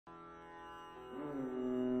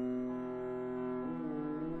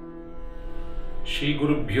Shri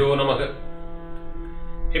Gurubhyo Namaha.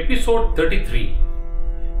 Episode 33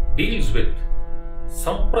 deals with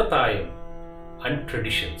Sampradayam and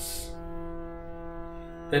traditions.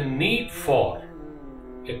 The need for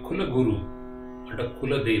a Kulaguru and a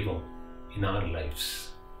Kuladeivam in our lives.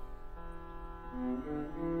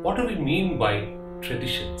 What do we mean by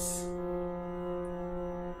traditions?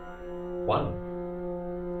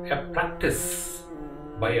 1. A practice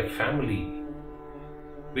by a family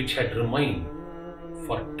which had remained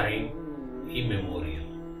for time immemorial.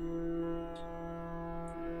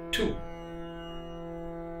 2.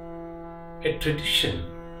 A tradition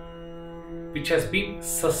which has been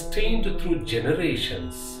sustained through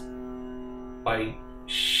generations by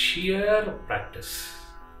sheer practice.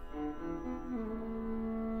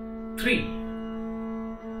 3.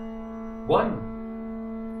 One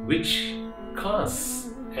which casts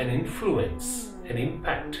an influence, an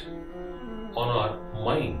impact on our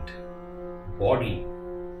mind, body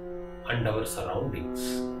and our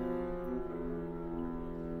surroundings.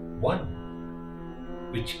 1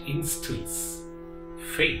 which instills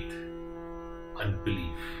faith and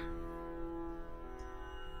belief.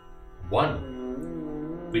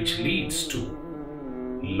 1 which leads to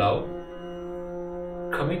love,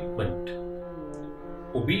 commitment,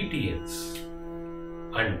 obedience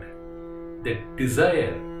and the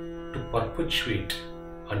desire to perpetuate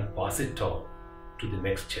and pass it on to the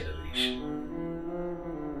next generation.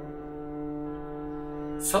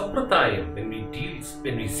 Sampradayam,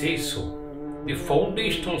 when we say so, the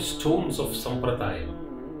foundational stones of Sampradayam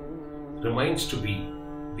remains to be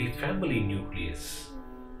the family nucleus,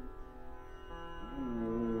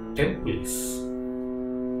 temples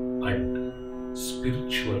and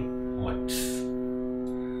spiritual mutts.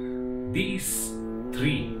 These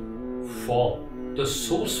three form the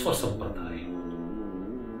source for Sampradayam.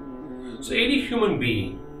 So any human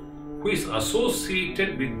being who is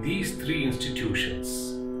associated with these three institutions,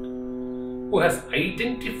 who has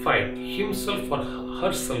identified himself or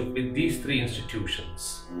herself with these three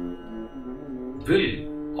institutions, will be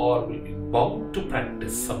bound to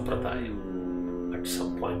practice Sampradayam at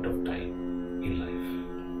some point of time in life.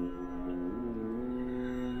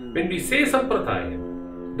 When we say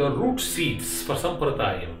Sampradayam, the root seeds for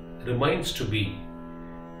Sampradayam remains to be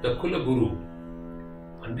the Kulaguru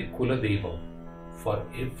and the Kuladeivam for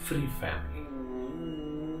every family.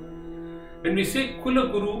 When we say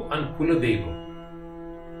Kulaguru and Kuladeivam,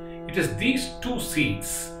 it is these two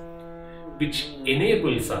seeds which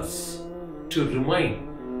enables us to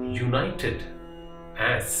remain united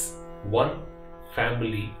as one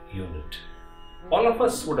family unit. All of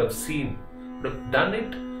us would have done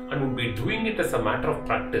it and would be doing it as a matter of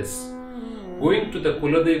practice, going to the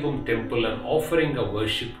Kuladeivam temple and offering a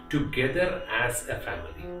worship together as a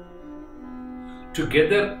family,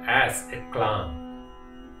 together as a clan,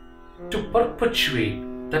 to perpetuate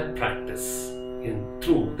that practice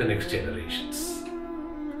through the next generations.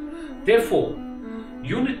 Therefore,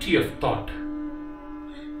 unity of thought,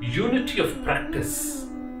 unity of practice,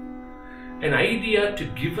 an idea to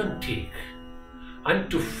give and take and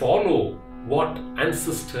to follow what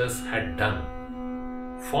ancestors had done,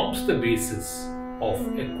 forms the basis of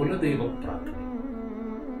a Kuladeiva Pratana.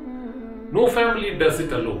 No family does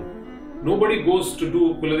it alone. Nobody goes to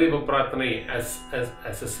do Kuladeiva Pratana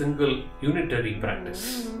as a single unitary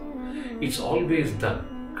practice. It's always done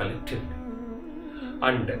collectively.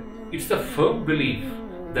 And it's the firm belief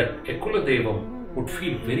that a Kuladeivam would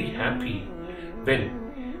feel very happy when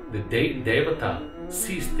the Devata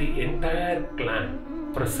sees the entire clan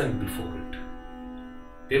present before it.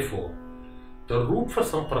 Therefore, the root for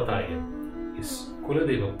Sampradayam is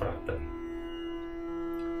Kuladeiva Pratana.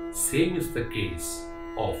 Same is the case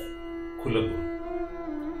of Kulaguru.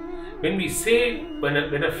 When we say, when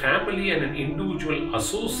a family and an individual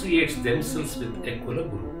associates themselves with a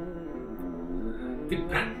Kulaguru, the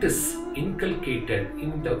practice inculcated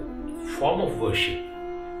in the form of worship,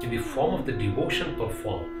 in the form of the devotion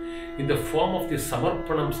performed, in the form of the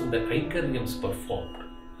samarpanams and the kaikaryams performed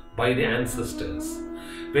by the ancestors.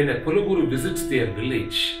 When a Kulaguru visits their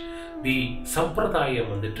village, the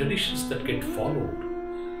Sampradayam and the traditions that get followed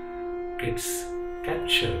gets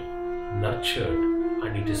captured, nurtured,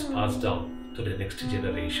 and it is passed down to the next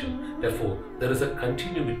generation. Therefore, there is a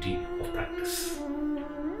continuity of practice.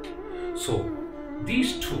 So,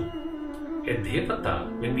 these two, a Devata,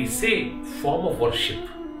 when we say form of worship,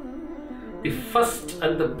 the first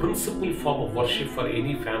and the principal form of worship for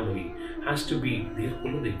any family has to be their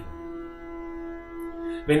Kuladeivam.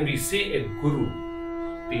 When we say a Guru,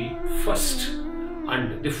 the first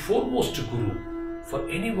and the foremost Guru for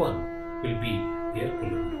anyone will be their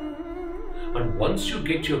Kulaguru. And once you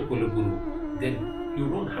get your Kulaguru, then you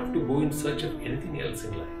don't have to go in search of anything else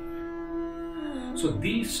in life. So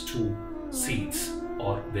these two seeds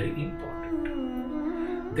are very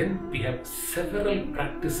important. Then we have several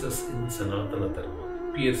practices in Sanatana Dharma.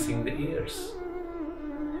 Piercing the ears.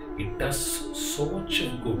 It does so much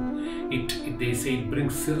of good. They say it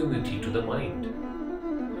brings serenity to the mind.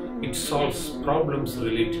 It solves problems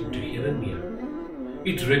relating to Hiranya.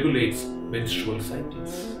 It regulates menstrual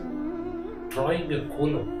cycles. Drawing a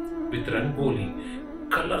column with Rangoli,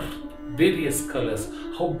 color, various colors,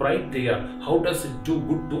 how bright they are, how does it do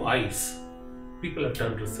good to eyes? People have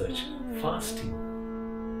done research. Fasting.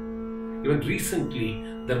 Even recently,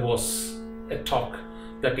 there was a talk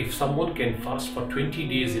that if someone can fast for 20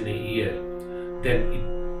 days in a year, then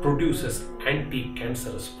it produces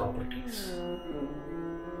anti-cancerous properties.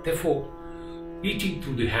 Therefore, eating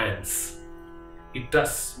through the hands, it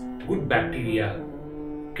does good bacteria,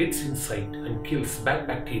 gets inside and kills bad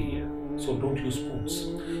bacteria. So don't use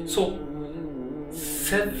spoons. So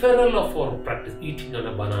several of our practice, eating on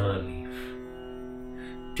a banana leaf,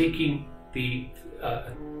 taking the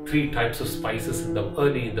 3 types of spices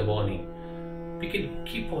early in the morning, we can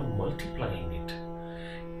keep on multiplying it.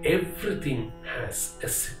 Everything has a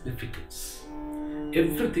significance.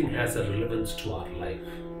 Everything has a relevance to our life.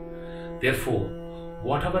 Therefore,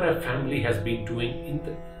 whatever a family has been doing,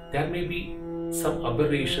 there may be some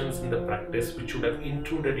aberrations in the practice which should have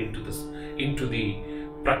intruded into the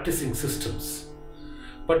practicing systems.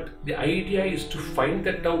 But the idea is to find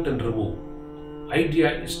that out and remove.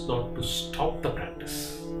 Idea is not to stop the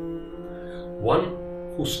practice. One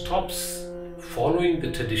who stops following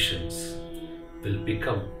the traditions will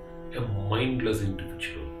become a mindless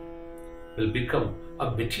individual, will become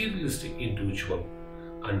a materialistic individual,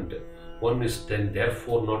 and one is then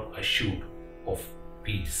therefore not assured of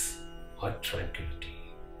peace or tranquility.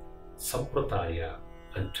 Sampradaya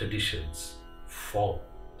and traditions form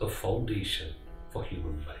the foundation for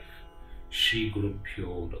human life. Shri Guru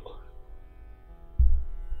Pyo Namah.